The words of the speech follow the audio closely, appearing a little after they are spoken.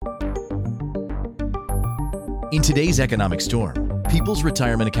In today's economic storm, people's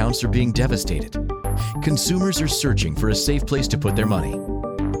retirement accounts are being devastated. Consumers are searching for a safe place to put their money.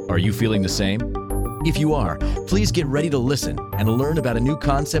 Are you feeling the same? If you are, please get ready to listen and learn about a new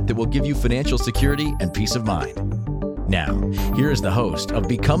concept that will give you financial security and peace of mind. Now, here is the host of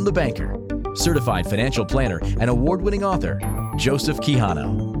Become the Banker, certified financial planner and award-winning author, Joseph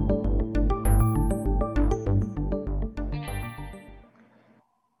Quijano.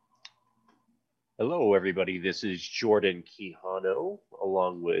 Hello, everybody. This is Jordan Quijano,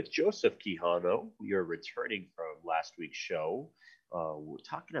 along with Joseph Quijano. We are returning from last week's show. We're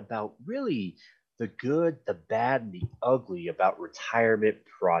talking about really the good, the bad, and the ugly about retirement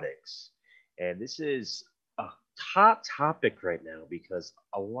products. And this is a hot topic right now because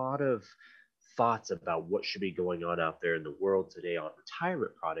a lot of thoughts about what should be going on out there in the world today on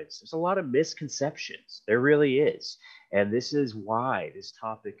retirement products. There's a lot of misconceptions. There really is. And this is why this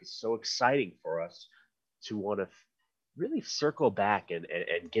topic is so exciting for us to want to really circle back and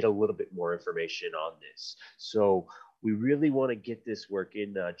get a little bit more information on this. So we really want to get this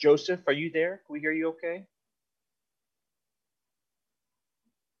working. Joseph, are you there? Can we hear you okay?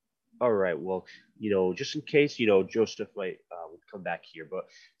 All right. Well, just in case, Joseph might would come back here, but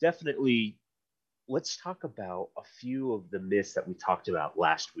definitely let's talk about a few of the myths that we talked about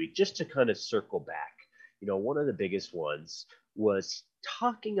last week, just to kind of circle back. One of the biggest ones was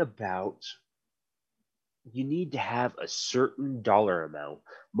talking about you need to have a certain dollar amount.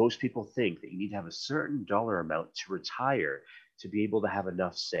 Most people think that you need to have a certain dollar amount to retire to be able to have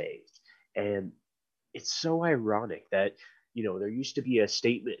enough saved. And it's so ironic that, there used to be a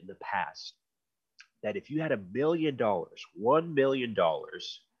statement in the past that if you had $1 million, $1 million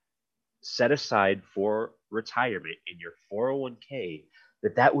set aside for retirement in your 401k,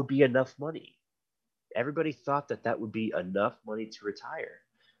 that would be enough money. Everybody thought that would be enough money to retire.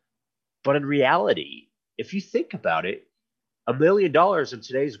 But in reality, if you think about it, $1 million in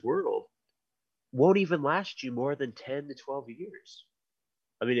today's world won't even last you more than 10 to 12 years.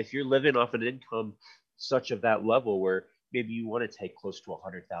 I mean, if you're living off an income such of that level where maybe you want to take close to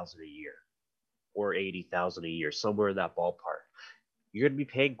 100,000 a year or 80,000 a year, somewhere in that ballpark, you're going to be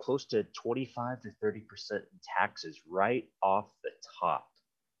paying close to 25 to 30% in taxes right off the top.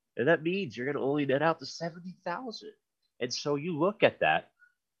 And that means you're going to only net out to 70,000. And so you look at that,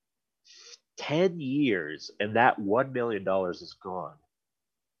 10 years and that $1 million is gone.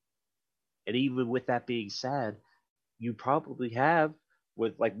 And even with that being said, you probably have,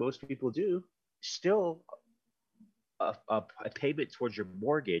 with like most people do, still a payment towards your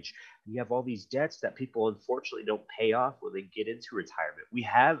mortgage. You have all these debts that people unfortunately don't pay off when they get into retirement. We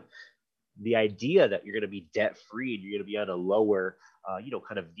have the idea that you're going to be debt free and you're going to be on a lower,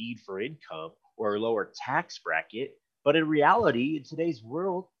 kind of need for income or a lower tax bracket. But in reality, in today's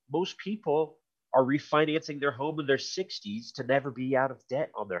world, most people are refinancing their home in their 60s to never be out of debt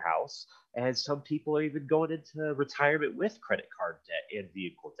on their house. And some people are even going into retirement with credit card debt and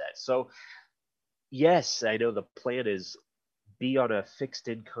vehicle debt. So yes, I know the plan is be on a fixed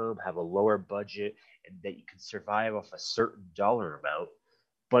income, have a lower budget, and that you can survive off a certain dollar amount.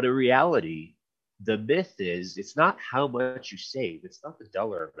 But in reality, the myth is it's not how much you save, it's not the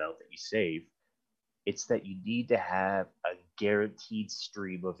dollar amount that you save, it's that you need to have a guaranteed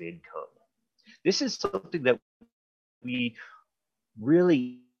stream of income. This is something that we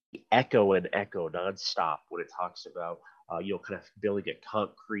really echo nonstop when it talks about, kind of building a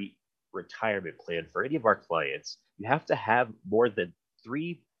concrete retirement plan for any of our clients. You have to have more than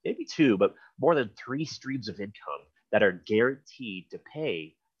three, maybe two, but more than three streams of income that are guaranteed to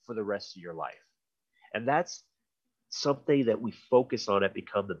pay for the rest of your life. And that's something that we focus on at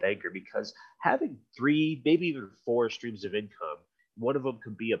Become the Banker, because having three, maybe even four streams of income, one of them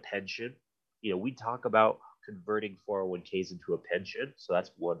could be a pension. We talk about converting 401ks into a pension. So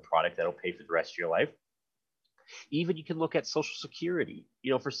that's one product that'll pay for the rest of your life. Even you can look at Social Security.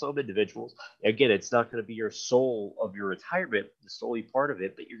 For some individuals, again, it's not going to be your soul of your retirement, the solely part of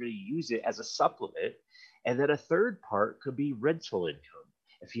it, but you're going to use it as a supplement. And then a third part could be rental income.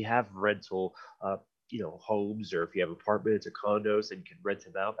 If you have rental, homes, or if you have apartments or condos and you can rent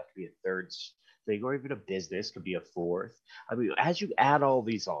them out, that could be a third thing, or even a business could be a fourth. I mean, as you add all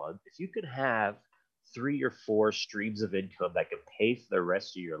these on, if you can have 3 or 4 streams of income that can pay for the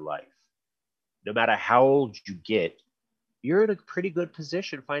rest of your life, no matter how old you get, you're in a pretty good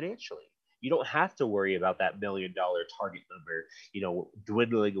position financially. You don't have to worry about that $1 million target number,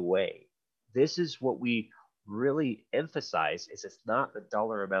 dwindling away. This is what we really emphasize: is it's not the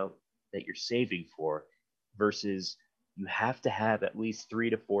dollar amount that you're saving for, versus you have to have at least 3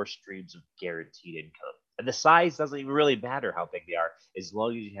 to 4 streams of guaranteed income. And the size doesn't even really matter how big they are, as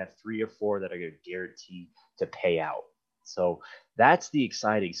long as you have 3 or 4 that are going to guarantee to pay out. So that's the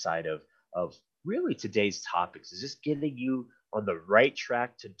exciting side of really today's topics, is just getting you on the right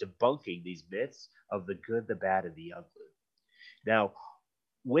track to debunking these myths of the good, the bad, and the ugly. Now,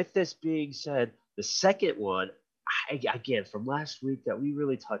 with this being said, the second one, again, from last week that we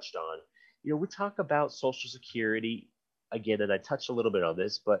really touched on, we talk about Social Security again, and I touched a little bit on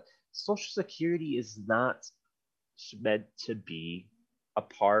this, but Social Security is not meant to be a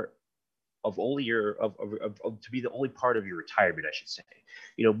part of only to be the only part of your retirement, I should say.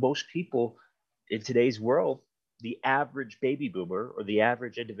 Most people in today's world, the average baby boomer or the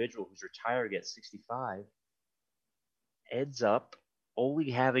average individual who's retiring at 65 ends up only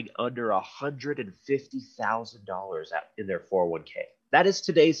having under $150,000 in their 401k. That is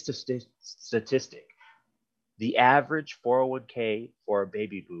today's statistic. The average 401k for a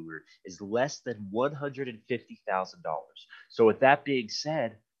baby boomer is less than $150,000. So with that being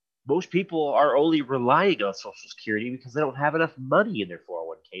said, most people are only relying on Social Security because they don't have enough money in their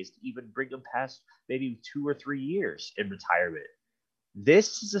 401ks to even bring them past maybe 2 or 3 years in retirement.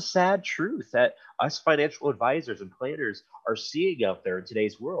 This is a sad truth that us financial advisors and planners are seeing out there in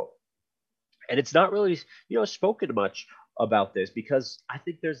today's world. And it's not really, spoken much about this, because I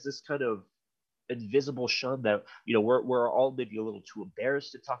think there's this kind of invisible shun that, we're all maybe a little too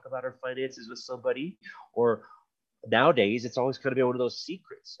embarrassed to talk about our finances with somebody, or nowadays it's always going to be one of those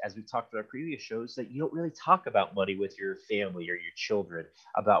secrets, as we've talked about our previous shows, that you don't really talk about money with your family or your children,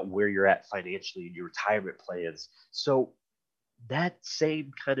 about where you're at financially in your retirement plans. So that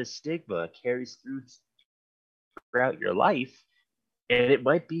same kind of stigma carries throughout your life, and it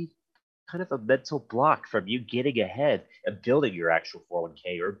might be kind of a mental block from you getting ahead and building your actual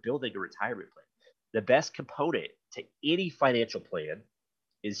 401k or building a retirement plan. The best component to any financial plan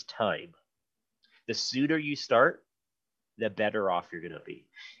is time. The sooner you start, the better off you're going to be.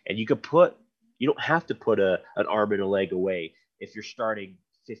 And you don't have to put an arm and a leg away if you're starting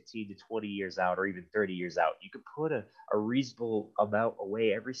 15 to 20 years out, or even 30 years out. You can put a reasonable amount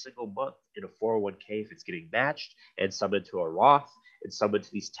away every single month in a 401k if it's getting matched, and some into a Roth, and some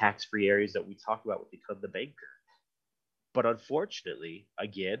into these tax-free areas that we talk about with Become the Banker. But unfortunately,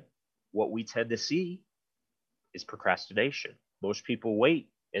 again, what we tend to see is procrastination. Most people wait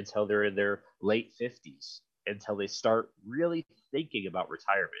until they're in their late 50s until they start really thinking about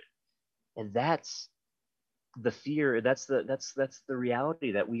retirement. And that's the fear. That's the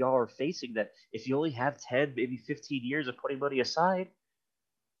reality that we all are facing, that if you only have 10, maybe 15 years of putting money aside,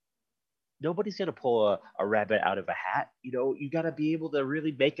 nobody's going to pull a rabbit out of a hat. You got to be able to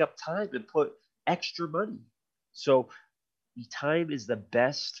really make up time and put extra money. So time is the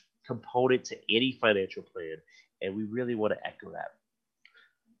best component to any financial plan, and we really want to echo that.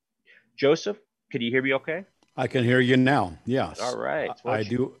 Joseph, can you hear me okay? I can hear you now. Yes. All right. I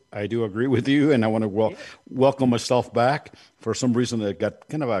do agree with you, and I want to welcome myself back. For some reason, I got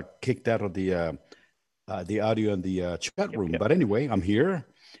kind of kicked out of the audio in the chat room. Yep. But anyway, I'm here,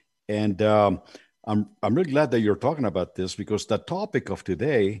 and I'm really glad that you're talking about this, because the topic of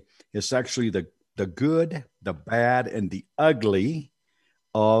today is actually the good, the bad, and the ugly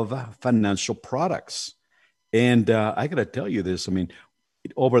of financial products. And I got to tell you this. I mean,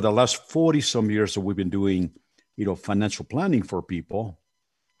 over the last 40 some years that we've been doing, financial planning for people,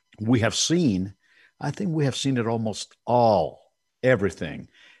 I think we have seen it almost everything.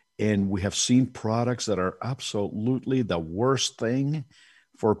 And we have seen products that are absolutely the worst thing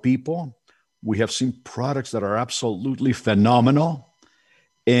for people. We have seen products that are absolutely phenomenal.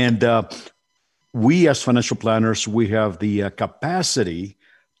 And we as financial planners, we have the capacity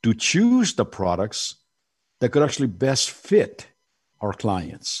to choose the products that could actually best fit our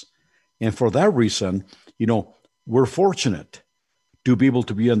clients. And for that reason, we're fortunate to be able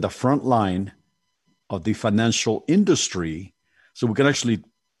to be on the front line of the financial industry, so we can actually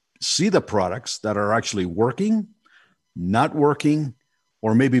see the products that are actually working, not working,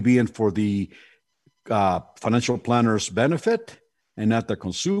 or maybe being for the financial planner's benefit and not the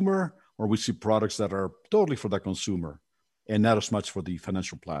consumer, or we see products that are totally for the consumer and not as much for the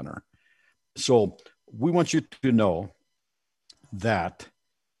financial planner. So we want you to know that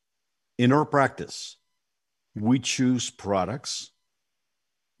in our practice, we choose products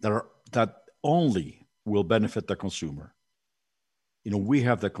that only will benefit the consumer. We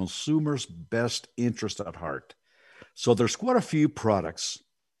have the consumer's best interest at heart. So there's quite a few products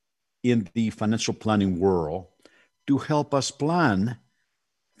in the financial planning world to help us plan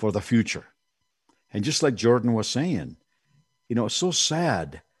for the future. And just like Jordan was saying, it's so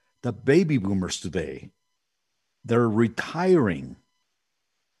sad that baby boomers today, they're retiring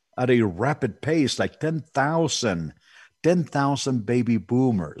at a rapid pace, like 10,000 baby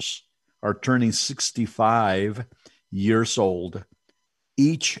boomers are turning 65 years old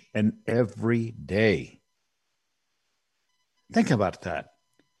each and every day. Think about that.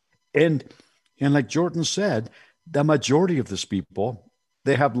 And like Jordan said, the majority of these people,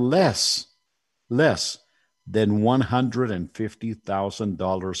 they have less than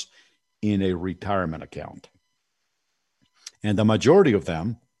 $150,000 in a retirement account. And the majority of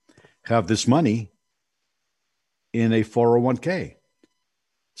them have this money in a 401k.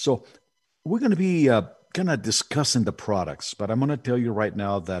 So we're going to be kind of discussing the products, but I'm going to tell you right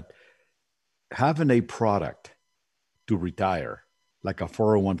now that having a product to retire, like a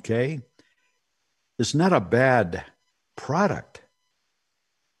 401k, is not a bad product.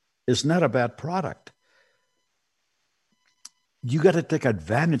 It's not a bad product. You got to take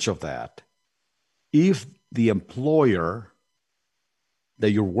advantage of that. If the employer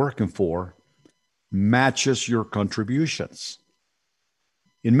that you're working for matches your contributions.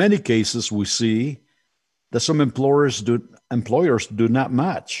 In many cases, we see that some employers do not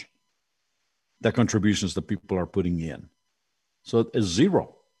match the contributions that people are putting in. So it's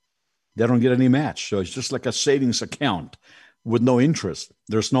zero. They don't get any match. So it's just like a savings account with no interest.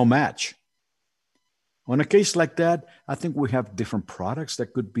 There's no match. On a case like that, I think we have different products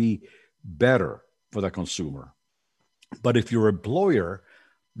that could be better for the consumer. But if your employer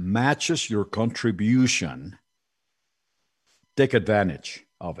matches your contribution, take advantage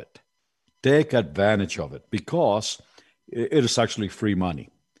of it. Take advantage of it because it is actually free money.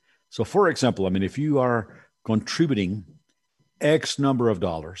 So for example, I mean, if you are contributing X number of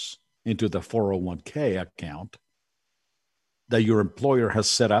dollars into the 401k account that your employer has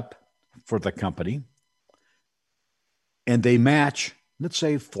set up for the company, and they match, let's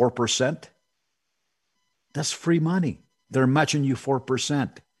say 4%, that's free money. They're matching you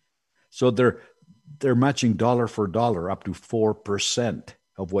 4%. So they're matching dollar for dollar up to 4%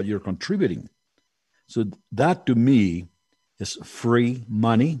 of what you're contributing. So that to me is free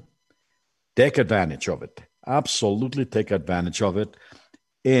money. Take advantage of it. Absolutely take advantage of it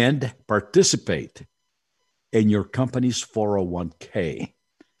and participate in your company's 401k.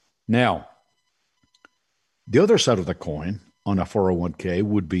 Now, the other side of the coin on a 401k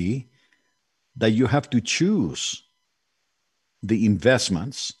would be that you have to choose the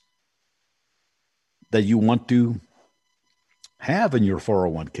investments that you want to have in your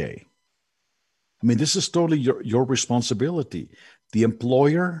 401k. I mean, this is totally your responsibility. The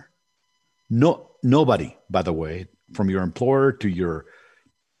employer, nobody, by the way, from your employer to your,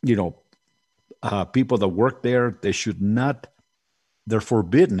 people that work there, they're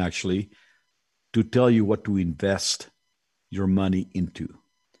forbidden actually to tell you what to invest your money into.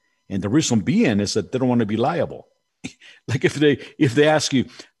 And the reason being is that they don't want to be liable. Like if they ask you,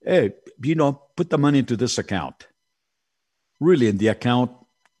 hey, put the money into this account, really, and the account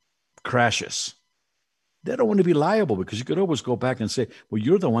crashes, they don't want to be liable because you could always go back and say, well,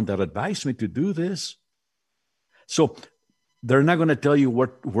 you're the one that advised me to do this. So they're not going to tell you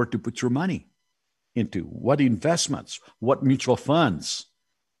where to put your money into, what investments, what mutual funds,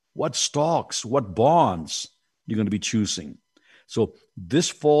 what stocks, what bonds you're going to be choosing. So this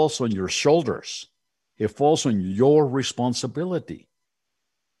falls on your shoulders. It falls on your responsibility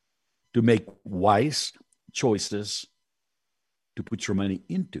to make wise choices to put your money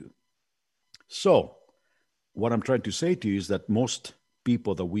into. So what I'm trying to say to you is that most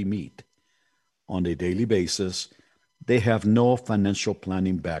people that we meet on a daily basis, they have no financial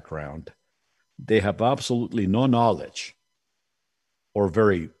planning background. They have absolutely no knowledge or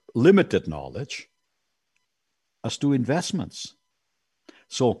very limited knowledge as to investments.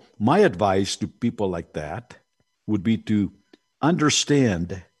 So my advice to people like that would be to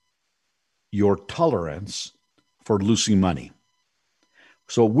understand your tolerance for losing money.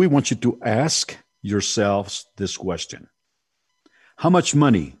 So we want you to ask yourselves this question: how much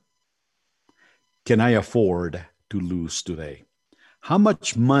money can I afford to lose today? How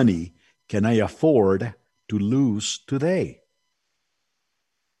much money can I afford to lose today?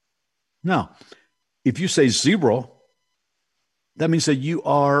 Now, if you say zero, that means that you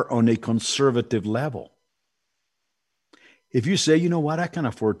are on a conservative level. If you say, you know what, I can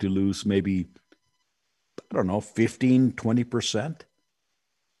afford to lose maybe, 15, 20%,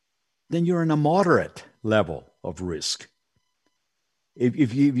 then you're in a moderate level of risk.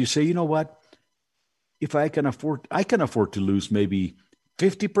 If you say, you know what, if I can afford to lose maybe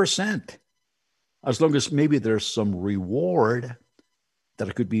 50%, as long as maybe there's some reward that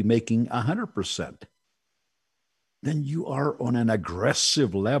I could be making 100%, then you are on an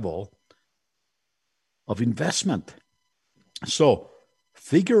aggressive level of investment. So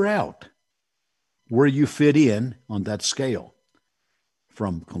figure out where you fit in on that scale,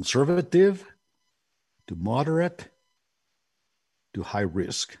 from conservative to moderate to high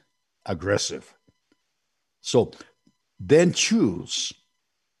risk, aggressive. So then choose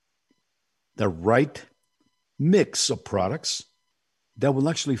the right mix of products that will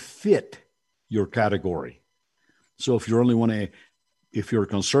actually fit your category. So if you're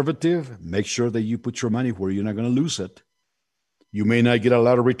conservative, make sure that you put your money where you're not going to lose it. You may not get a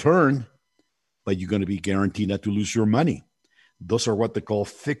lot of return, but you're going to be guaranteed not to lose your money. Those are what they call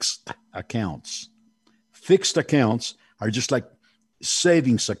fixed accounts. Fixed accounts are just like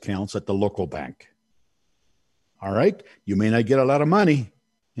savings accounts at the local bank. All right? You may not get a lot of money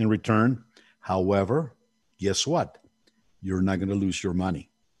in return. However, guess what? You're not going to lose your money.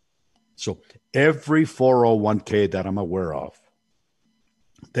 So every 401k that I'm aware of,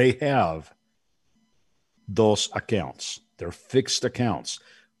 they have those accounts. They're fixed accounts,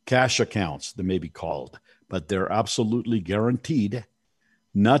 cash accounts, they may be called, but they're absolutely guaranteed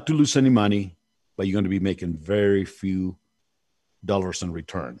not to lose any money, but you're going to be making very few dollars in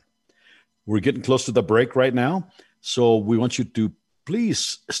return. We're getting close to the break right now, so we want you to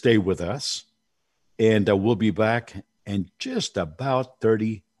please stay with us, and we'll be back in just about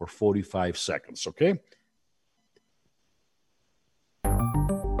 30 or 45 seconds, okay?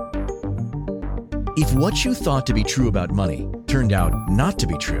 If what you thought to be true about money turned out not to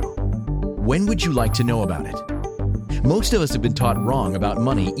be true, when would you like to know about it? Most of us have been taught wrong about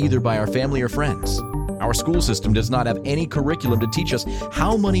money either by our family or friends. Our school system does not have any curriculum to teach us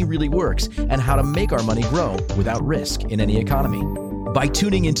how money really works and how to make our money grow without risk in any economy. By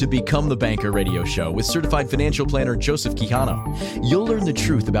tuning into Become the Banker radio show with certified financial planner Joseph Quijano, you'll learn the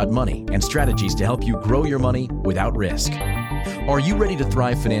truth about money and strategies to help you grow your money without risk. Are you ready to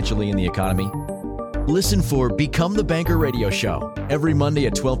thrive financially in the economy? Listen for Become the Banker radio show every Monday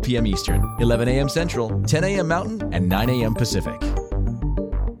at 12 p.m. Eastern, 11 a.m. Central, 10 a.m. Mountain, and 9 a.m. Pacific.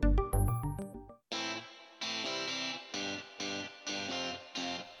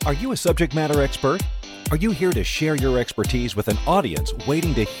 Are you a subject matter expert? Are you here to share your expertise with an audience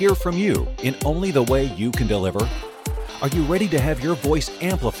waiting to hear from you in only the way you can deliver? Are you ready to have your voice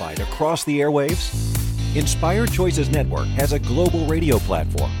amplified across the airwaves? Inspired Choices Network has a global radio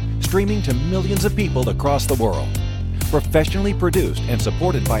platform streaming to millions of people across the world. Professionally produced and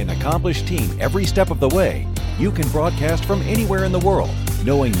supported by an accomplished team every step of the way, you can broadcast from anywhere in the world,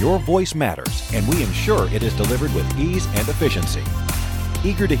 knowing your voice matters, and we ensure it is delivered with ease and efficiency.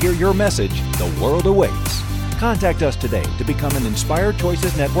 Eager to hear your message, the world awaits. Contact us today to become an Inspired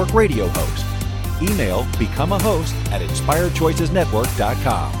Choices Network radio host. Email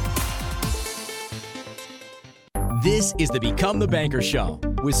becomeahost@inspiredchoicesnetwork.com. This is the Become the Banker show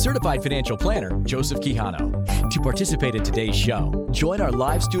with certified financial planner Joseph Quijano. To participate in today's show, join our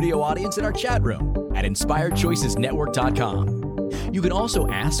live studio audience in our chat room at inspiredchoicesnetwork.com. You can also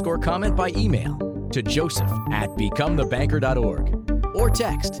ask or comment by email to joseph@becomethebanker.org or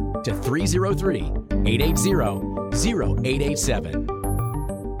text to 303-880-0887.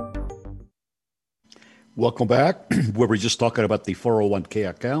 Welcome back. We were just talking about the 401k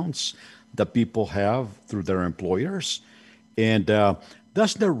accounts that people have through their employers. And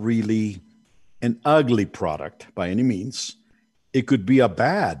that's not really an ugly product by any means. It could be a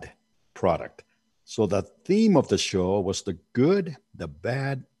bad product. So the theme of the show was the good, the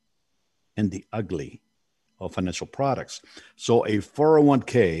bad, and the ugly of financial products. So a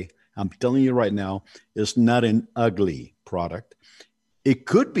 401k, I'm telling you right now, is not an ugly product. It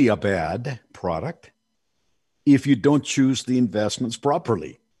could be a bad product if you don't choose the investments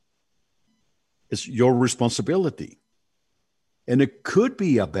properly. It's your responsibility. And it could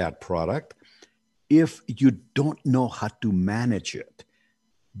be a bad product if you don't know how to manage it.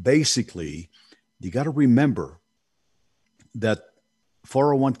 Basically, you got to remember that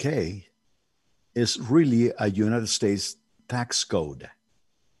 401k is really a United States tax code.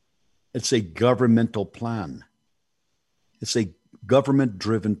 It's a governmental plan. It's a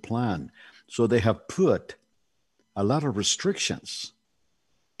government-driven plan. So they have put a lot of restrictions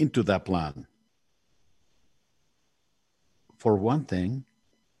into that plan. For one thing,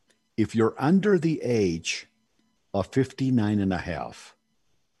 if you're under the age of 59 and a half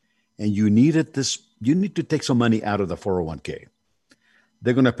and you need to take some money out of the 401k,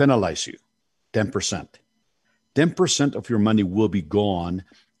 they're going to penalize you 10%. 10% of your money will be gone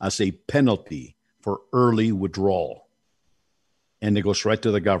as a penalty for early withdrawal. And it goes right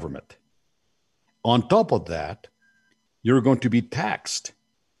to the government. On top of that, you're going to be taxed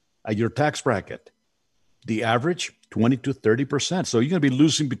at your tax bracket. The average, 20 to 30%. So you're going to be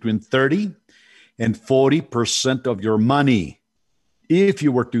losing between 30 and 40% of your money if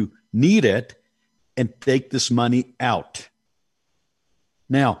you were to need it and take this money out.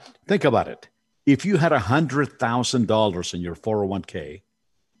 Now, think about it. If you had $100,000 in your 401k,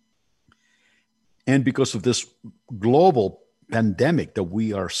 and because of this global pandemic that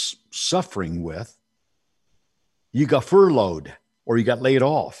we are suffering with, you got furloughed or you got laid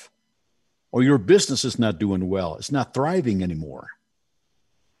off, or your business is not doing well, it's not thriving anymore.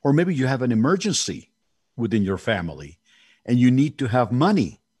 Or maybe you have an emergency within your family and you need to have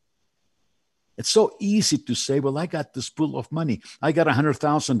money. It's so easy to say, well, I got this pool of money. I got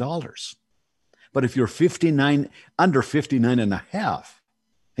 $100,000. But if you're under 59 and a half,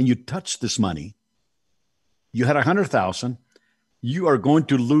 and you touch this money, you had 100,000, you are going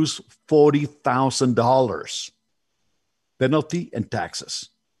to lose $40,000 penalty and taxes.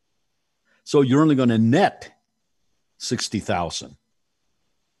 So you're only going to net 60,000.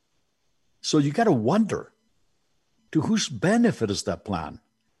 So you got to wonder, to whose benefit is that plan?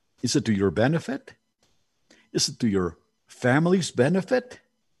 Is it to your benefit? Is it to your family's benefit?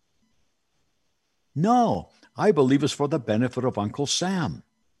 No, I believe it's for the benefit of Uncle Sam.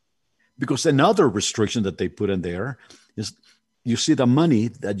 Because another restriction that they put in there is, you see, the money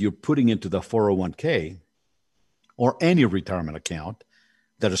that you're putting into the 401k or any retirement account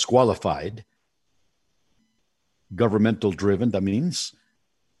that is qualified, governmental driven, that means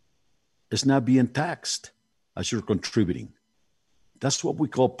it's not being taxed as you're contributing. That's what we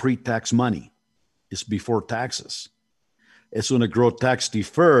call pre-tax money. It's before taxes. It's going to grow tax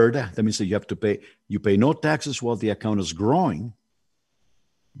deferred. That means that you pay no taxes while the account is growing,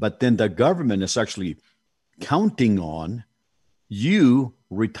 but then the government is actually counting on you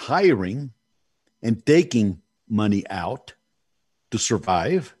retiring and taking money out to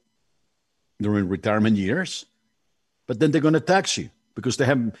survive during retirement years. But then they're going to tax you because they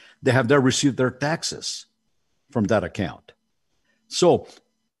have received their taxes from that account. So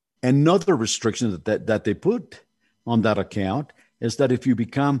another restriction that they put on that account is that if you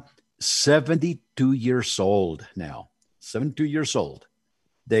become 72 years old now, 72 years old,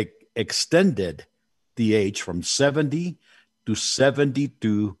 they extended the age from 70 to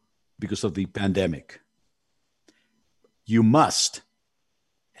 72 because of the pandemic. You must,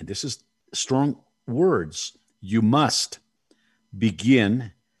 and this is strong words, you must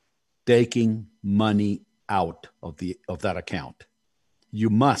begin taking money out of that account. You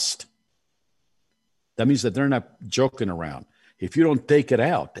must. That means that they're not joking around. If you don't take it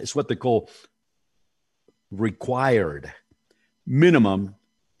out, it's what they call required minimum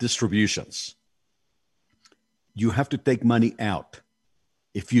distributions. You have to take money out.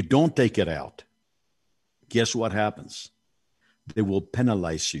 If you don't take it out, guess what happens? They will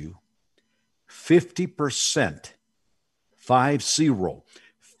penalize you 50%,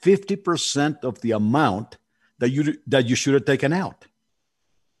 50% of the amount that you should have taken out.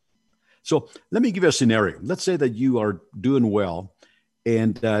 So let me give you a scenario. Let's say that you are doing well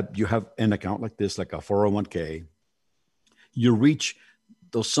and you have an account like this, like a 401k. You reach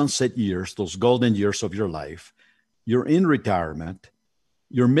those sunset years, those golden years of your life. You're in retirement.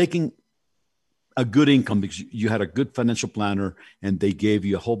 You're making a good income because you had a good financial planner and they gave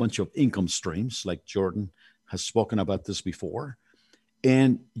you a whole bunch of income streams, like Jordan has spoken about this before.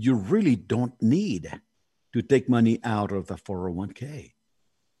 And you really don't need to take money out of the 401k.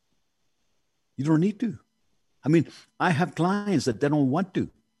 You don't need to. I mean, I have clients that they don't want to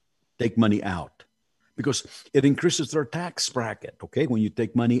take money out because it increases their tax bracket, okay? When you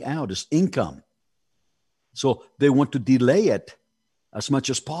take money out, it's income. So they want to delay it as much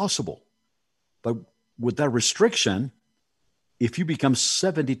as possible. But with that restriction, if you become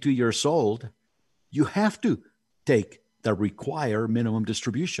 72 years old, you have to take the required minimum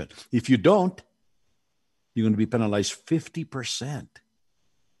distribution. If you don't, you're going to be penalized 50%.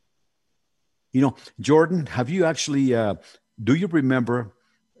 You know, Jordan, have you actually, do you remember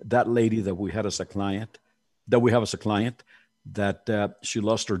that lady that we had as a client, that she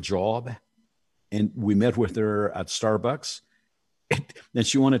lost her job and we met with her at Starbucks and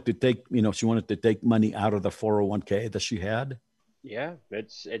she wanted to take money out of the 401k that she had? Yeah,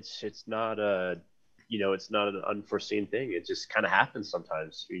 it's not it's not an unforeseen thing. It just kind of happens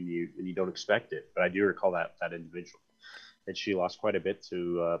sometimes when you don't expect it. But I do recall that individual. And she lost quite a bit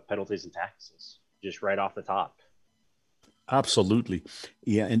to penalties and taxes, just right off the top. Absolutely.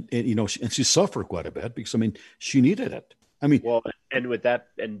 Yeah. And she suffered quite a bit because, I mean, she needed it. I mean, well, and with that,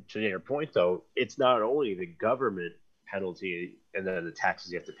 and to your point, though, it's not only the government penalty and then the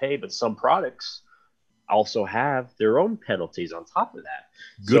taxes you have to pay, but some products, also have their own penalties on top of that.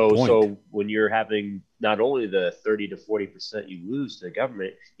 Good point. So when you're having not only the 30 to 40% you lose to the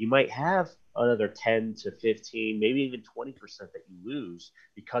government, you might have another 10 to 15, maybe even 20% that you lose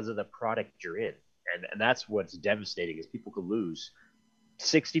because of the product you're in. And that's what's devastating is people could lose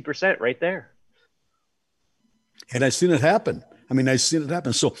 60% right there. And I've seen it happen. I've seen it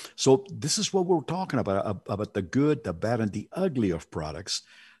happen. So this is what we're talking about the good, the bad, and the ugly of products.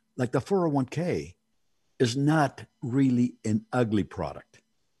 Like the 401k is not really an ugly product,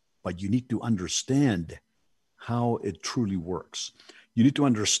 but you need to understand how it truly works. You need to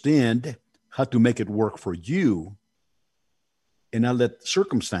understand how to make it work for you and not let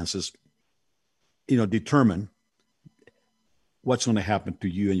circumstances, determine what's going to happen to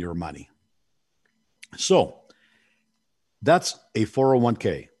you and your money. So that's a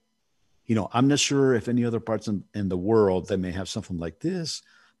 401k. I'm not sure if any other parts in the world that may have something like this,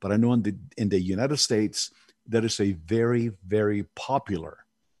 but I know in the United States, that is a very, very popular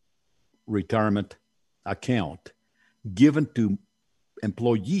retirement account given to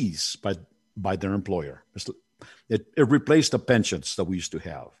employees by their employer. It replaced the pensions that we used to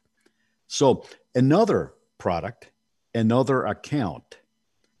have. So another product, another account,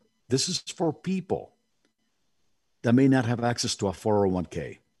 this is for people that may not have access to a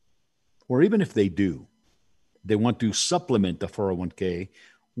 401k, or even if they do, they want to supplement the 401k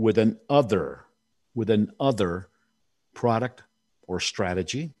with an other product or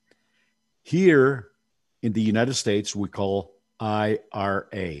strategy. Here in the United States, we call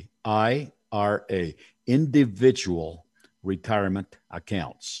IRA, individual retirement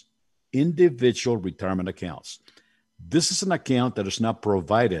accounts. Individual retirement accounts. This is an account that is not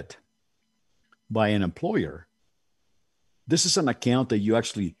provided by an employer. This is an account that you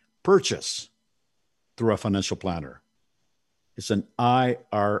actually purchase through a financial planner. It's an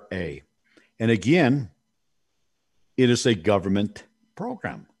IRA. And again, it is a government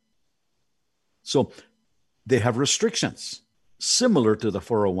program. So they have restrictions similar to the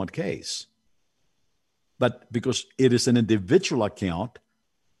 401ks. But because it is an individual account,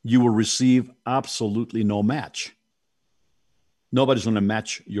 you will receive absolutely no match. Nobody's going to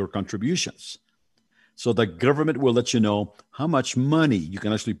match your contributions. So the government will let you know how much money you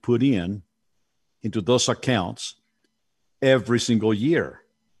can actually put into those accounts every single year.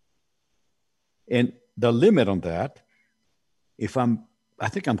 And the limit on that, I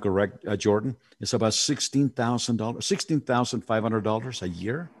think I'm correct, Jordan, it's about $16,000, $16,500 a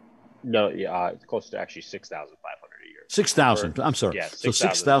year. No, yeah, it's close to actually $6,500 a year. 6,000. I'm sorry. Yeah, so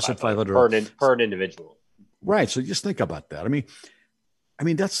 6,500 per individual. Right. So just think about that. I mean,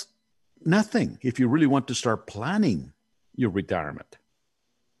 that's nothing if you really want to start planning your retirement.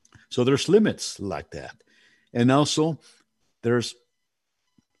 So there's limits like that. And also there's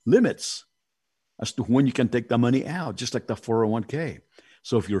limits as to when you can take the money out, just like the 401k.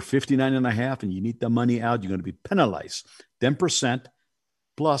 So if you're 59 and a half and you need the money out, you're going to be penalized 10%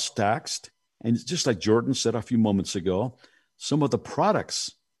 plus taxed. And just like Jordan said a few moments ago, some of the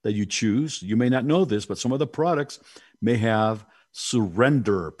products that you choose, you may not know this, but some of the products may have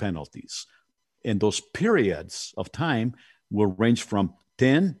surrender penalties. And those periods of time will range from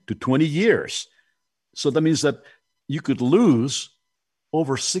 10 to 20 years. So that means that you could lose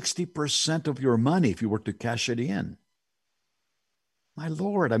over 60% of your money if you were to cash it in. My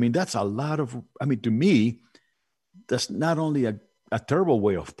Lord, that's a lot to me, that's not only a terrible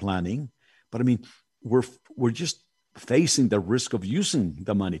way of planning, but we're just facing the risk of using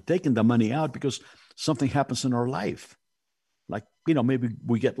the money, taking the money out because something happens in our life. Like, maybe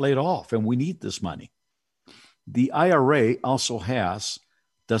we get laid off and we need this money. The IRA also has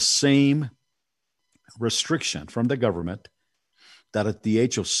the same restriction from the government that at the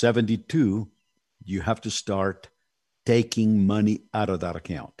age of 72, you have to start taking money out of that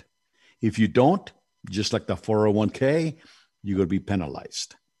account. If you don't, just like the 401k, you're going to be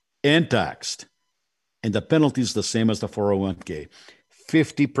penalized and taxed. And the penalty is the same as the 401k,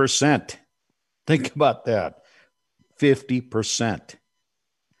 50%. Think about that, 50%.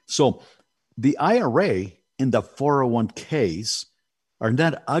 So the IRA and the 401ks are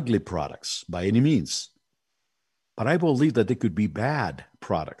not ugly products by any means, but I believe that they could be bad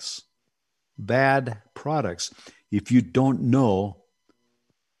products if you don't know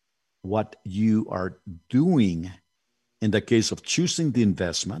what you are doing in the case of choosing the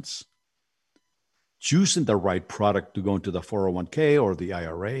investments, choosing the right product to go into the 401k or the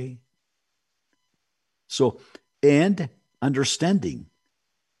IRA. So, and understanding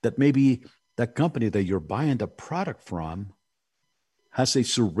that maybe that company that you're buying the product from has a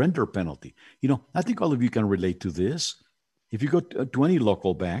surrender penalty. I think all of you can relate to this. If you go to any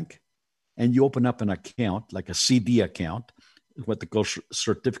local bank and you open up an account, like a CD account, what they call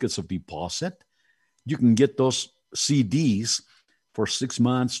certificates of deposit. You can get those CDs for 6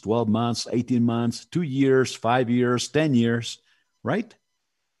 months, 12 months, 18 months, 2 years, 5 years, 10 years, right?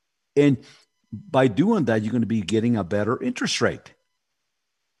 And by doing that, you're going to be getting a better interest rate.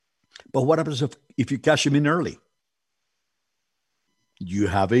 But what happens if you cash them in early? You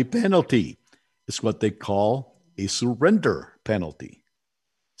have a penalty. It's what they call a surrender penalty.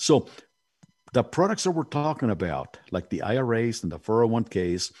 So the products that we're talking about, like the IRAs and the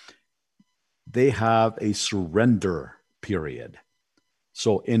 401ks, they have a surrender period.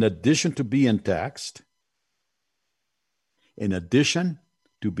 So in addition to being taxed,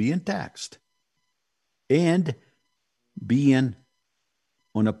 and being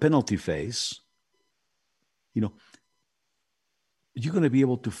on a penalty phase, you're going to be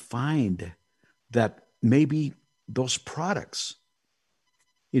able to find that maybe those products,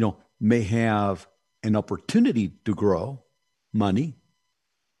 may have an opportunity to grow money,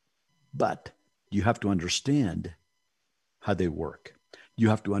 but you have to understand how they work. You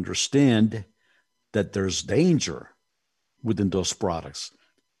have to understand that there's danger within those products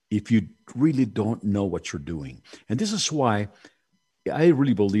if you really don't know what you're doing. And this is why I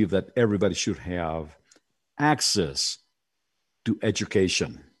really believe that everybody should have access to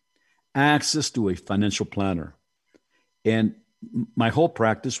education, access to a financial planner. And my whole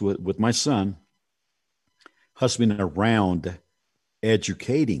practice with my son has been around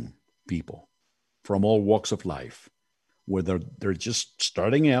educating people from all walks of life, whether they're just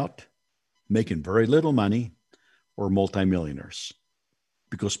starting out, making very little money, or multimillionaires.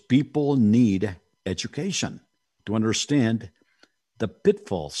 Because people need education to understand the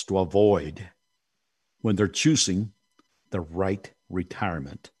pitfalls to avoid when they're choosing the right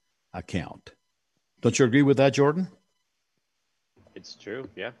retirement account. Don't you agree with that, Jordan? It's true.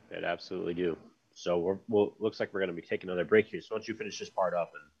 Yeah, it absolutely do. So looks like we're going to be taking another break here. So why don't you finish this part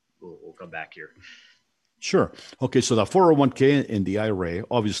up and we'll come back here. Sure. Okay. So the 401k and the IRA,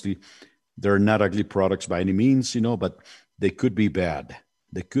 obviously, they're not ugly products by any means, but they could be bad.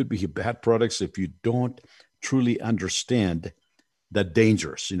 They could be bad products if you don't truly understand the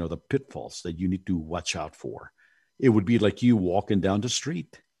dangers, the pitfalls that you need to watch out for. It would be like you walking down the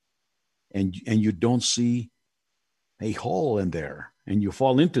street and you don't see a hole in there and you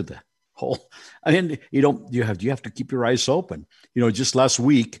fall into the hole. And you have to keep your eyes open. Just last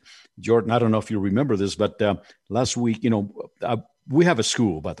week, Jordan, I don't know if you remember this, but last week, we have a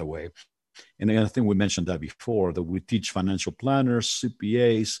school, by the way. And I think we mentioned that before, that we teach financial planners,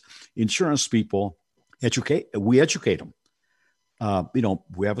 CPAs, insurance people, we educate them.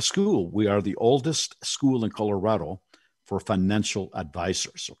 We have a school. We are the oldest school in Colorado for financial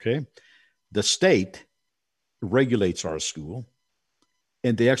advisors, okay? The state regulates our school,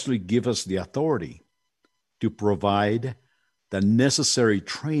 and they actually give us the authority to provide the necessary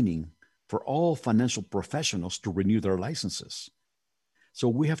training for all financial professionals to renew their licenses. So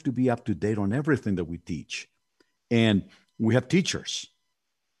we have to be up to date on everything that we teach. And we have teachers.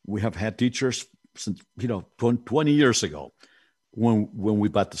 We have had teachers since, 20 years ago when we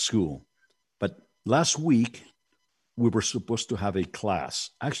bought the school. But last week, we were supposed to have a class,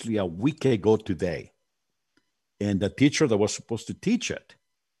 actually a week ago today. And the teacher that was supposed to teach it,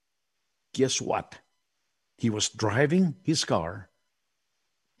 guess what? He was driving his car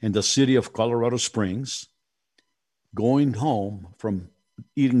in the city of Colorado Springs, going home from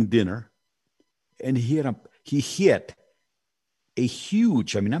eating dinner, and he hit a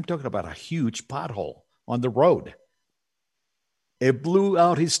huge, I'm talking about a huge pothole on the road. It blew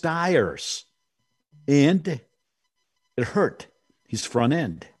out his tires, and it hurt his front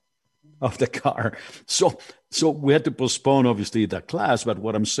end of the car. So we had to postpone, obviously, the class. But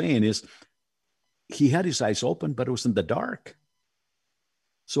what I'm saying is he had his eyes open, but it was in the dark.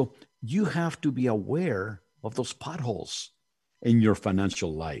 So you have to be aware of those potholes in your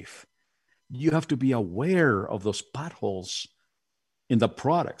financial life. You have to be aware of those potholes in the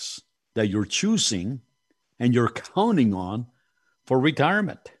products that you're choosing and you're counting on for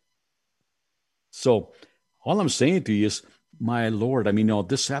retirement. So all I'm saying to you is, my Lord,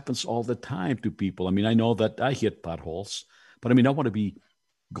 this happens all the time to people. I know that I hit potholes, but I want to be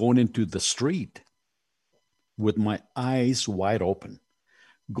going into the street with my eyes wide open,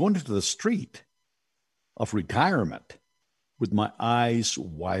 going into the street of retirement with my eyes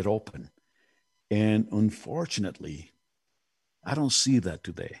wide open. And unfortunately, I don't see that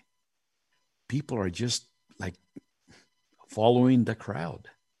today. People are just like following the crowd.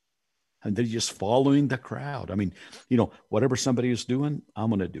 And they're just following the crowd. Whatever somebody is doing, I'm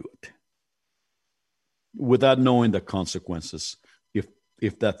going to do it without knowing the consequences.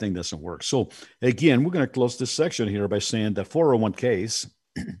 if that thing doesn't work. So again, we're going to close this section here by saying that 401ks,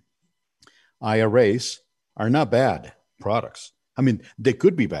 IRAs are not bad products. I mean, they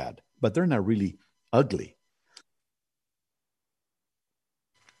could be bad, but they're not really ugly.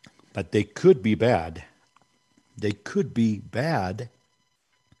 But they could be bad. They could be bad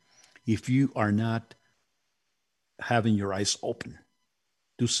if you are not having your eyes open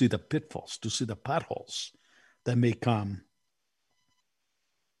to see the pitfalls, to see the potholes that may come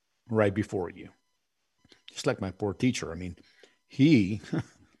right before you. Just like my poor teacher. I mean, he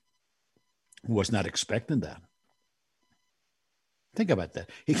was not expecting that. Think about that.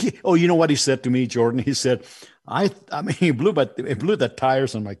 You know what he said to me, Jordan? He said, I mean, he blew the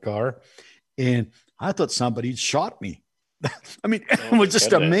tires on my car, and I thought somebody shot me. I mean, it was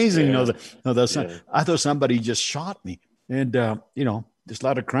just amazing. Yeah. I thought somebody just shot me. And, there's a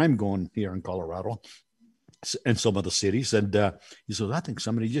lot of crime going here in Colorado and some of the cities. And he said, I think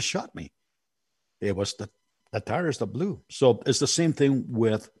somebody just shot me. It was the tires that blew. So it's the same thing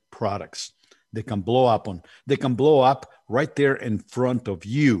with products. They can blow up right there in front of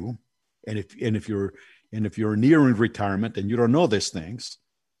you. And if you're nearing retirement and you don't know these things,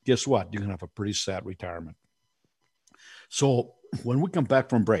 guess what? You're going to have a pretty sad retirement. So when we come back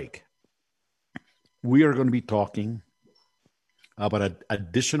from break, we are going to be talking about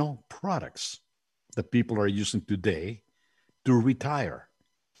additional products that people are using today to retire.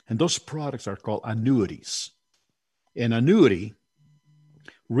 And those products are called annuities. An annuity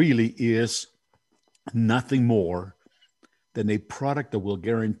really is nothing more than a product that will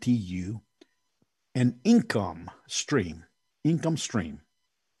guarantee you an income stream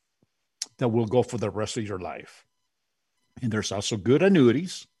that will go for the rest of your life. And there's also good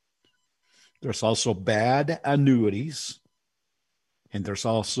annuities. There's also bad annuities. And there's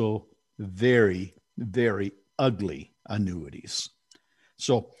also very, very ugly annuities.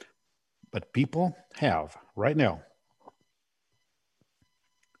 So, but people have right now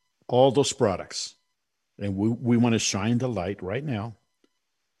all those products. And we want to shine the light right now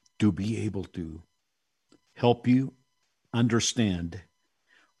to be able to help you understand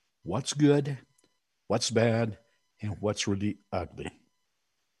what's good, what's bad, and what's really ugly.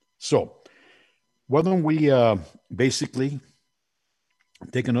 So why don't we basically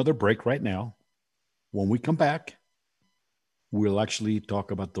take another break right now. When we come back, we'll actually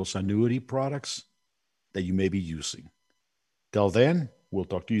talk about those annuity products that you may be using. Till then, we'll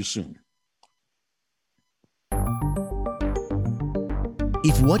talk to you soon.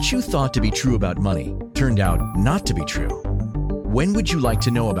 If what you thought to be true about money turned out not to be true, when would you like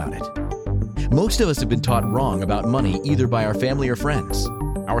to know about it? Most of us have been taught wrong about money either by our family or friends.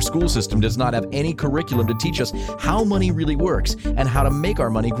 Our school system does not have any curriculum to teach us how money really works and how to make our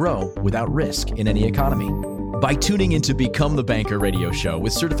money grow without risk in any economy. By tuning into Become the Banker radio show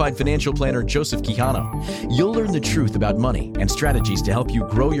with certified financial planner Joseph Quijano, you'll learn the truth about money and strategies to help you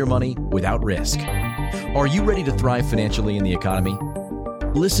grow your money without risk. Are you ready to thrive financially in the economy?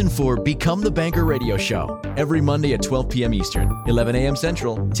 Listen for Become the Banker radio show every Monday at 12 p.m. Eastern, 11 a.m.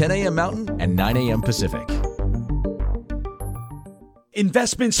 Central, 10 a.m. Mountain, and 9 a.m. Pacific.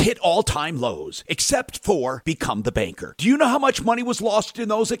 Investments hit all-time lows, except for Become the Banker. Do you know how much money was lost in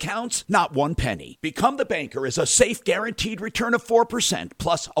those accounts? Not one penny. Become the Banker is a safe, guaranteed return of 4%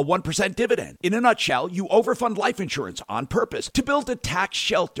 plus a 1% dividend. In a nutshell, you overfund life insurance on purpose to build a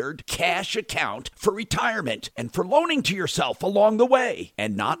tax-sheltered cash account for retirement and for loaning to yourself along the way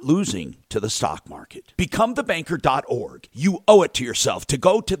and not losing to the stock market. BecomeTheBanker.org. You owe it to yourself to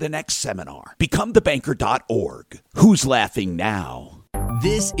go to the next seminar. BecomeTheBanker.org. Who's laughing now?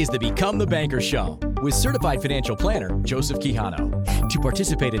 This is the Become the Banker show with certified financial planner Joseph Quijano. To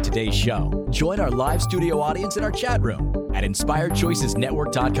participate in today's show, join our live studio audience in our chat room at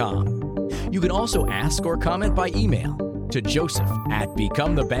InspiredChoicesNetwork.com. You can also ask or comment by email to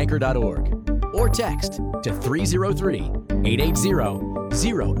joseph@becomethebanker.org or text to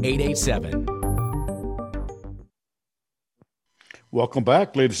 303-880-0887. Welcome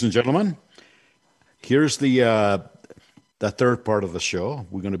back, ladies and gentlemen. Here's the third part of the show.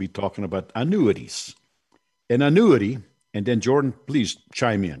 We're going to be talking about annuities. An annuity, and then Jordan, please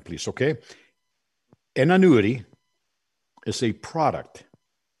chime in, please, okay? An annuity is a product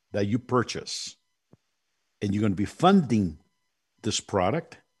that you purchase, and you're going to be funding this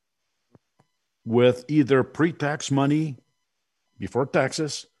product with either pre-tax money before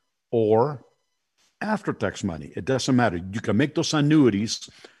taxes or after-tax money. It doesn't matter. You can make those annuities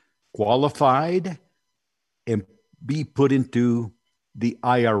qualified and be put into the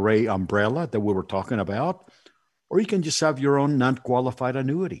IRA umbrella that we were talking about, or you can just have your own non-qualified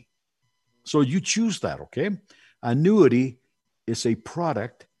annuity. So you choose that, okay? Annuity is a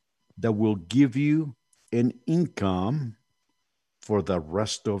product that will give you an income for the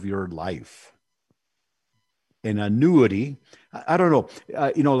rest of your life. An annuity, I don't know,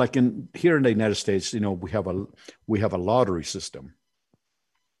 like here in the United States, we have a lottery system,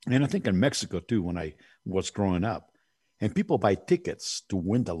 and I think in Mexico too, when I was growing up, and people buy tickets to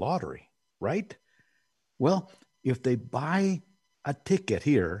win the lottery, right? Well, if they buy a ticket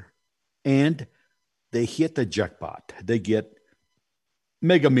here and they hit the jackpot, they get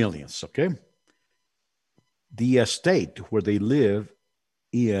Mega Millions, okay? The estate where they live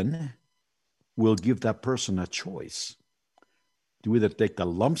in will give that person a choice to either take the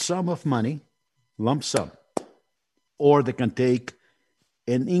lump sum of money, or they can take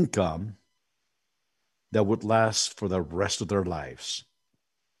an income that would last for the rest of their lives.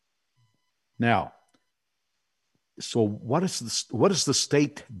 Now, so what is the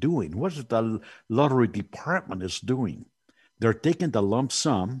state doing? What is the lottery department is doing? They're taking the lump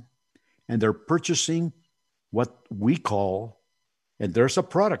sum and they're purchasing what we call, and there's a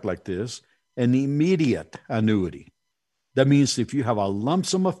product like this, an immediate annuity. That means if you have a lump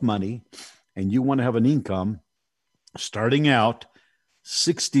sum of money and you want to have an income starting out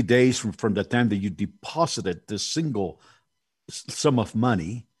 60 days from the time that you deposited this single sum of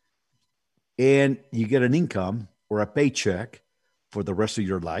money, and you get an income or a paycheck for the rest of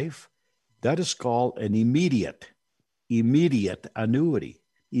your life, that is called an immediate annuity.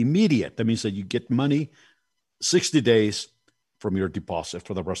 Immediate, that means that you get money 60 days from your deposit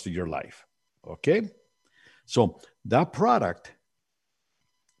for the rest of your life. Okay? So that product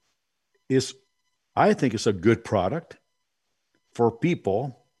I think it's a good product for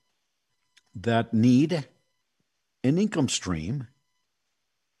people that need an income stream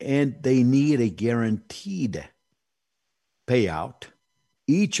and they need a guaranteed payout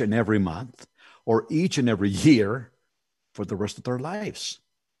each and every month or each and every year for the rest of their lives.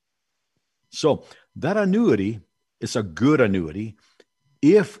 So that annuity is a good annuity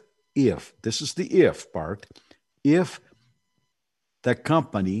if this is the if part, if the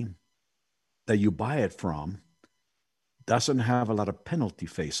company that you buy it from doesn't have a lot of penalty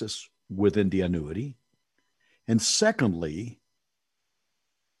phases within the annuity. And secondly,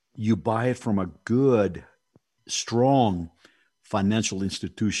 you buy it from a good, strong financial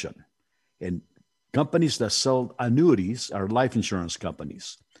institution. And companies that sell annuities are life insurance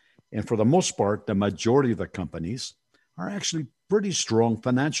companies. And for the most part, the majority of the companies are actually pretty strong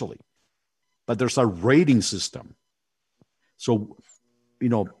financially. But there's a rating system. So,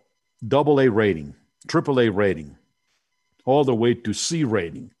 AA rating, AAA rating, all the way to C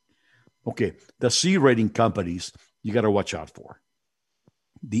rating. Okay, the C rating companies, you got to watch out for.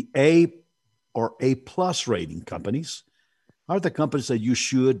 The A or A plus rating companies are the companies that you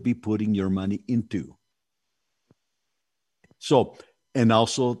should be putting your money into. So, and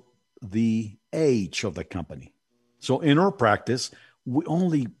also the age of the company. So in our practice, we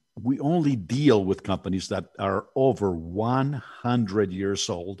only deal with companies that are over 100 years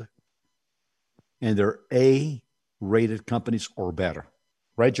old and they're A-rated companies or better.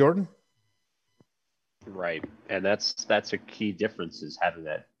 Right, Jordan? Right. And that's a key difference, is having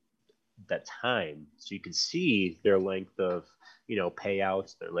that time, so you can see their length of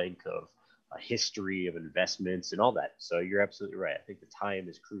payouts, their length of a history of investments and all that. So you're absolutely right. I think the time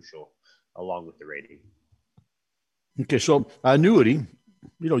is crucial along with the rating. Okay, so annuity,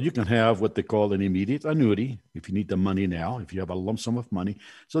 you can have what they call an immediate annuity if you need the money now, if you have a lump sum of money.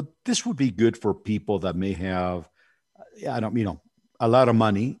 So this would be good for people that may have, a lot of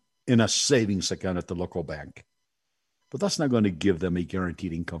money in a savings account at the local bank. But that's not going to give them a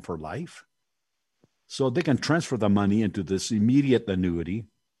guaranteed income for life. So they can transfer the money into this immediate annuity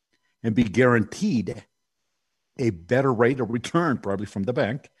and be guaranteed a better rate of return, probably from the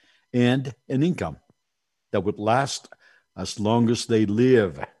bank, and an income that would last as long as they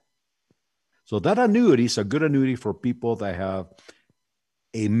live. So that annuity is a good annuity for people that have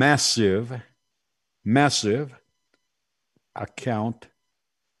a massive account,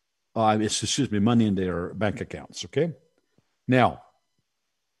 money in their bank accounts, okay? Now,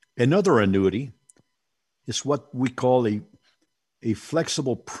 another annuity is what we call a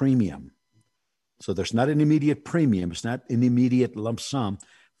flexible premium. So there's not an immediate premium. It's not an immediate lump sum.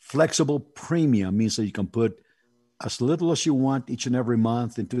 Flexible premium means that you can put as little as you want each and every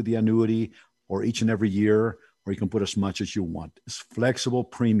month into the annuity, or each and every year, or you can put as much as you want. It's flexible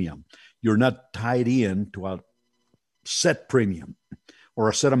premium. You're not tied in to a set premium or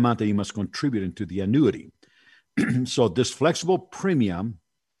a set amount that you must contribute into the annuity. So this flexible premium,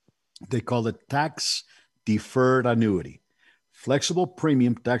 they call it tax-deferred annuity. Flexible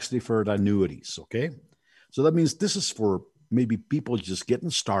premium tax-deferred annuities, okay? So that means this is for maybe people just getting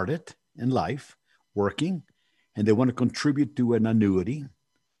started in life, working, and they want to contribute to an annuity,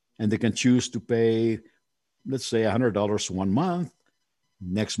 and they can choose to pay, let's say, $100 one month.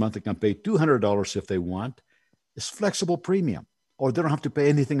 Next month, they can pay $200 if they want. It's flexible premium, or they don't have to pay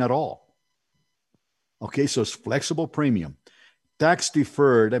anything at all. Okay, so it's flexible premium. Tax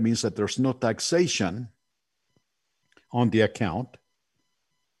deferred, that means that there's no taxation on the account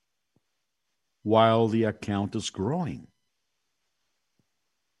while the account is growing.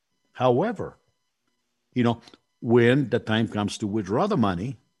 However, when the time comes to withdraw the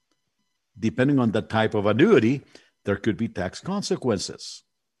money, depending on the type of annuity, there could be tax consequences.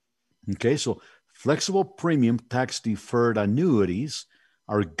 Okay, so flexible premium tax deferred annuities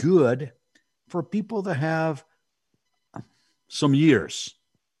are good for people that have some years.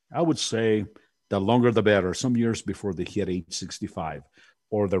 I would say the longer the better, some years before they hit age 65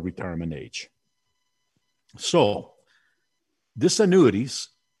 or the retirement age. So these annuities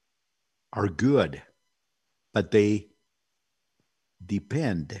are good, but they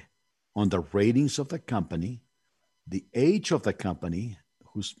depend on the ratings of the company, the age of the company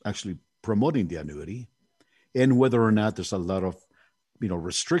who's actually promoting the annuity, and whether or not there's a lot of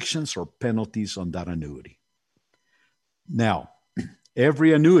restrictions or penalties on that annuity. Now,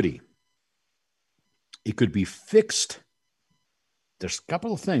 every annuity, it could be fixed. There's a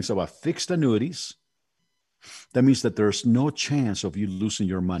couple of things about fixed annuities. That means that there's no chance of you losing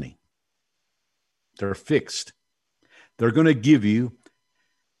your money. They're fixed. They're going to give you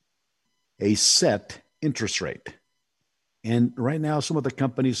a set interest rate. And right now, some of the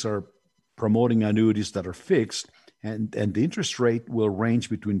companies are promoting annuities that are fixed, and the interest rate will range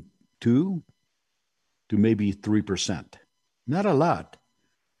between 2 to maybe 3%. Not a lot,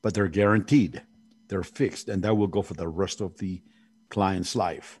 but they're guaranteed. They're fixed, and that will go for the rest of the client's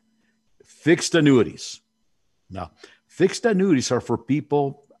life. Fixed annuities. Now, fixed annuities are for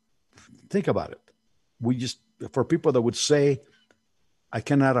people, think about it. For people that would say, I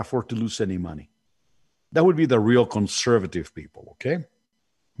cannot afford to lose any money. That would be the real conservative people, okay?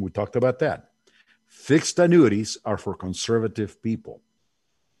 We talked about that. Fixed annuities are for conservative people.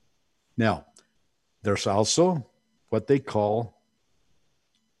 Now, there's also what they call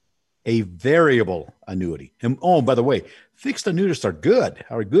a variable annuity. And by the way, fixed annuities are good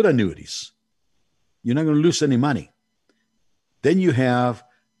annuities. You're not going to lose any money. Then you have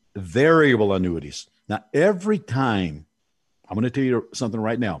variable annuities. Now, every time, I'm going to tell you something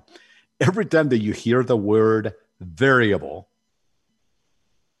right now. Every time that you hear the word variable,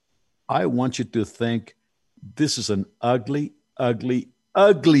 I want you to think this is an ugly, ugly,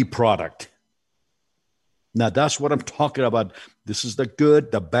 ugly product. Now, that's what I'm talking about. This is the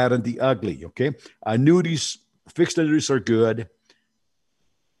good, the bad, and the ugly, okay? Annuities, fixed annuities are good.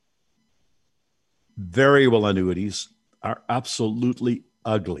 Variable annuities are absolutely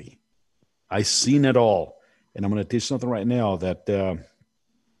ugly. I've seen it all. And I'm going to tell you something right now that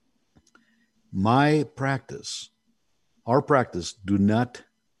our practice,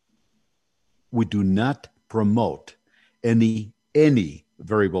 we do not promote any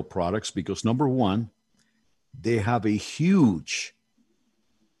variable products because, number one, they have a huge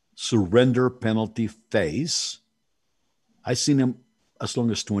surrender penalty phase. I've seen them as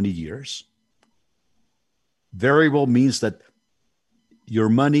long as 20 years. Variable means that your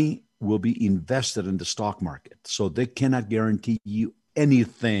money will be invested in the stock market. So they cannot guarantee you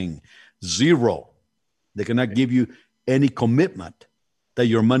anything. Zero. They cannot give you any commitment that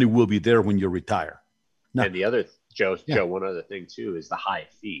your money will be there when you retire. Now, and the other, Joe, one other thing too is the high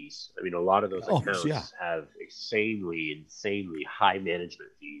fees. I mean, a lot of those accounts have insanely high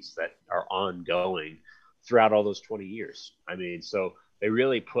management fees that are ongoing throughout all those 20 years. I mean, so they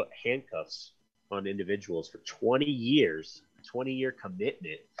really put handcuffs on individuals for 20 years, 20-year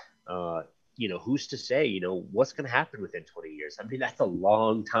commitment. Who's to say, what's going to happen within 20 years? I mean, that's a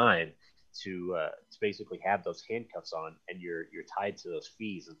long time to basically have those handcuffs on, and you're tied to those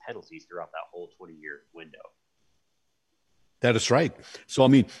fees and penalties throughout that whole 20-year window. That is right. So, I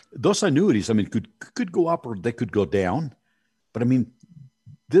mean, those annuities, could go up or they could go down. But,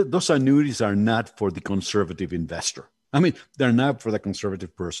 those annuities are not for the conservative investor. They're not for the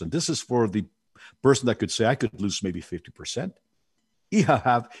conservative person. This is for the person that could say, I could lose maybe 50%. If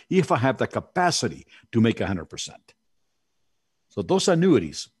I have the capacity to make 100%. So those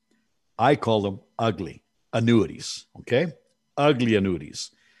annuities, I call them ugly annuities, okay? Ugly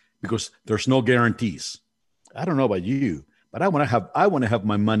annuities, because there's no guarantees. I don't know about you, but I want to have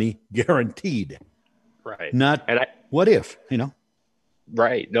my money guaranteed. Right. Not what if,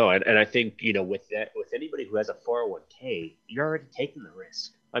 Right. No, and I think, with anybody who has a 401k, you're already taking the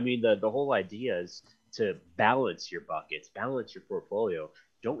risk. I mean, the whole idea is to balance your buckets, balance your portfolio.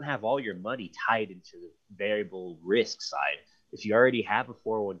 Don't have all your money tied into the variable risk side. If you already have a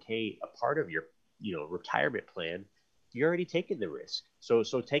 401k, a part of your retirement plan, you're already taking the risk. So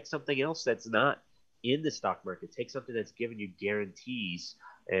take something else that's not in the stock market. Take something that's giving you guarantees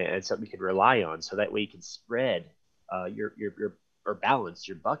and something you can rely on, so that way you can spread your or balance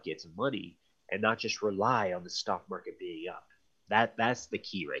your buckets of money and not just rely on the stock market being up. That's the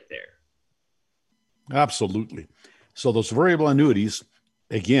key right there. Absolutely. So those variable annuities,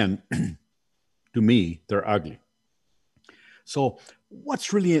 again, to me, they're ugly. So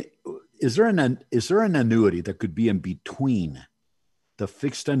what's really, is there an annuity that could be in between the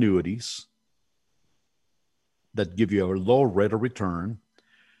fixed annuities that give you a low rate of return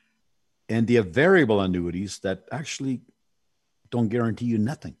and the variable annuities that actually don't guarantee you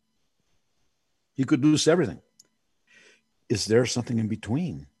nothing? You could lose everything. Is there something in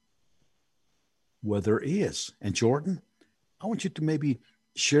between? Well, there is. And Jordan, I want you to maybe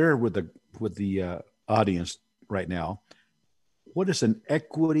share with the audience right now, what is an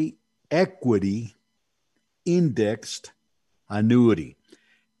equity indexed annuity?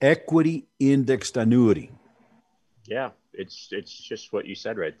 Equity indexed annuity. Yeah, it's just what you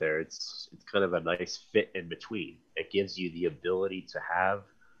said right there. It's kind of a nice fit in between. It gives you the ability to have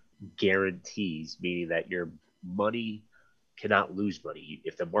guarantees, meaning that your money cannot lose money.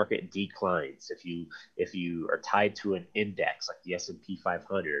 If the market declines, if you are tied to an index like the S&P 500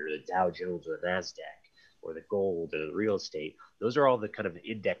 or the Dow Jones or the Nasdaq or the gold or the real estate, those are all the kind of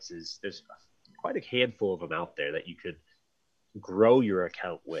indexes. There's quite a handful of them out there that you could grow your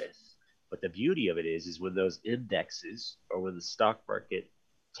account with. But the beauty of it is when those indexes or when the stock market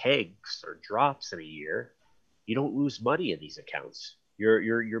tanks or drops in a year, you don't lose money in these accounts.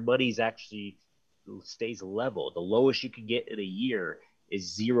 Your money's actually stays level. The lowest you can get in a year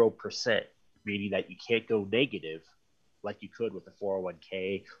is 0%, meaning that you can't go negative like you could with a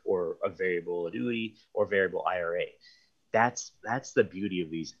 401k or a variable annuity or variable IRA. That's the beauty of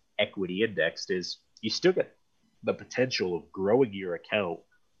these equity indexed, is you still get the potential of growing your account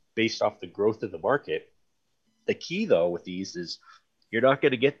based off the growth of the market. The key though with these is you're not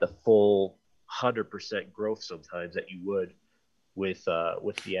going to get the full 100% growth sometimes that you would with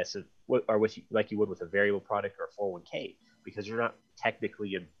the S or with like you would with a variable product or a 401k, because you're not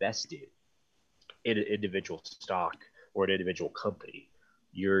technically invested in an individual stock or an individual company.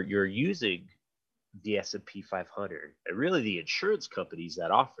 You're using the S&P 500, and really the insurance companies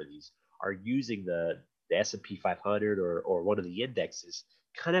that offer these are using the S&P 500 or one of the indexes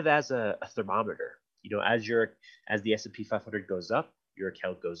kind of as a thermometer. As the S&P 500 goes up, your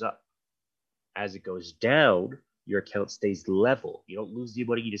account goes up. As it goes down, your account stays level. You don't lose the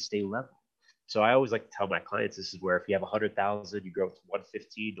money, you just stay level. So I always like to tell my clients, this is where if you have 100,000, you grow to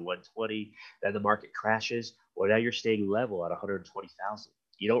 115 to 120, then the market crashes. Well, now you're staying level at 120,000.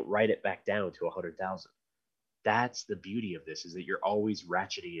 You don't write it back down to 100,000. That's the beauty of this, is that you're always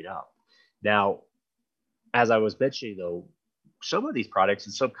ratcheting it up. Now, as I was mentioning though, some of these products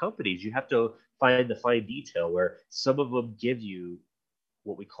and some companies, you have to find the fine detail where some of them give you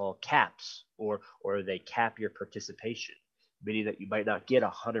what we call caps, or they cap your participation, meaning that you might not get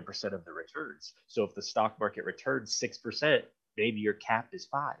 100% of the returns. So if the stock market returns 6%, maybe your cap is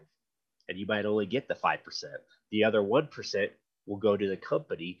 5%, and you might only get the 5%. The other 1% will go to the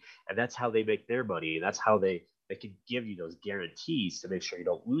company, and that's how they make their money. That's how they can give you those guarantees to make sure you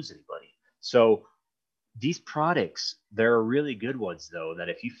don't lose any money. So these products, there are really good ones though, that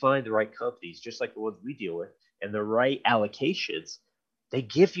if you find the right companies, just like the ones we deal with, and the right allocations, they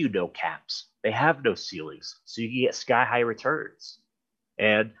give you no caps. They have no ceilings. So you can get sky high returns.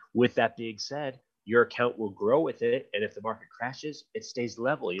 And with that being said, your account will grow with it. And if the market crashes, it stays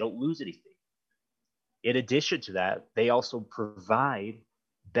level. You don't lose anything. In addition to that, they also provide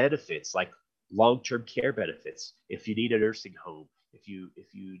benefits like long-term care benefits. If you need a nursing home, if you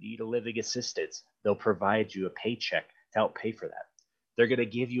need a living assistance, they'll provide you a paycheck to help pay for that. They're going to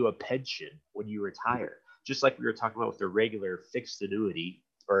give you a pension when you retire. Just like we were talking about with the regular fixed annuity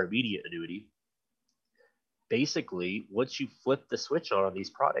or immediate annuity, basically, once you flip the switch on these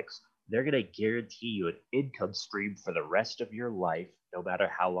products, they're going to guarantee you an income stream for the rest of your life, no matter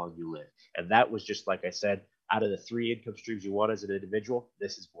how long you live. And that was just, like I said, out of the 3 income streams you want as an individual,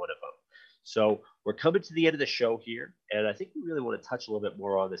 this is one of them. So we're coming to the end of the show here, and I think we really want to touch a little bit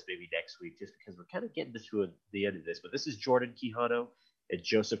more on this maybe next week, just because we're kind of getting to the end of this. But this is Jordan Quijano and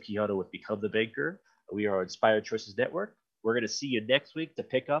Joseph Quijano with Become the Banker. We are on Inspired Choices Network. We're going to see you next week to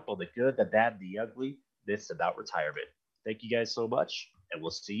pick up on the good, the bad, and the ugly myths about retirement. Thank you guys so much, and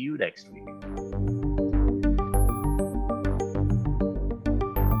we'll see you next week.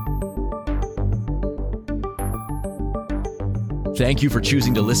 Thank you for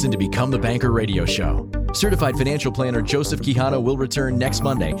choosing to listen to Become the Banker radio show. Certified financial planner Joseph Quijano will return next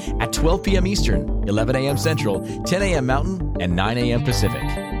Monday at 12 p.m. Eastern, 11 a.m. Central, 10 a.m. Mountain, and 9 a.m. Pacific.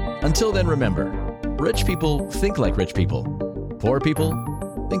 Until then, remember, rich people think like rich people. Poor people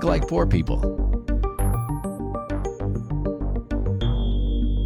think like poor people.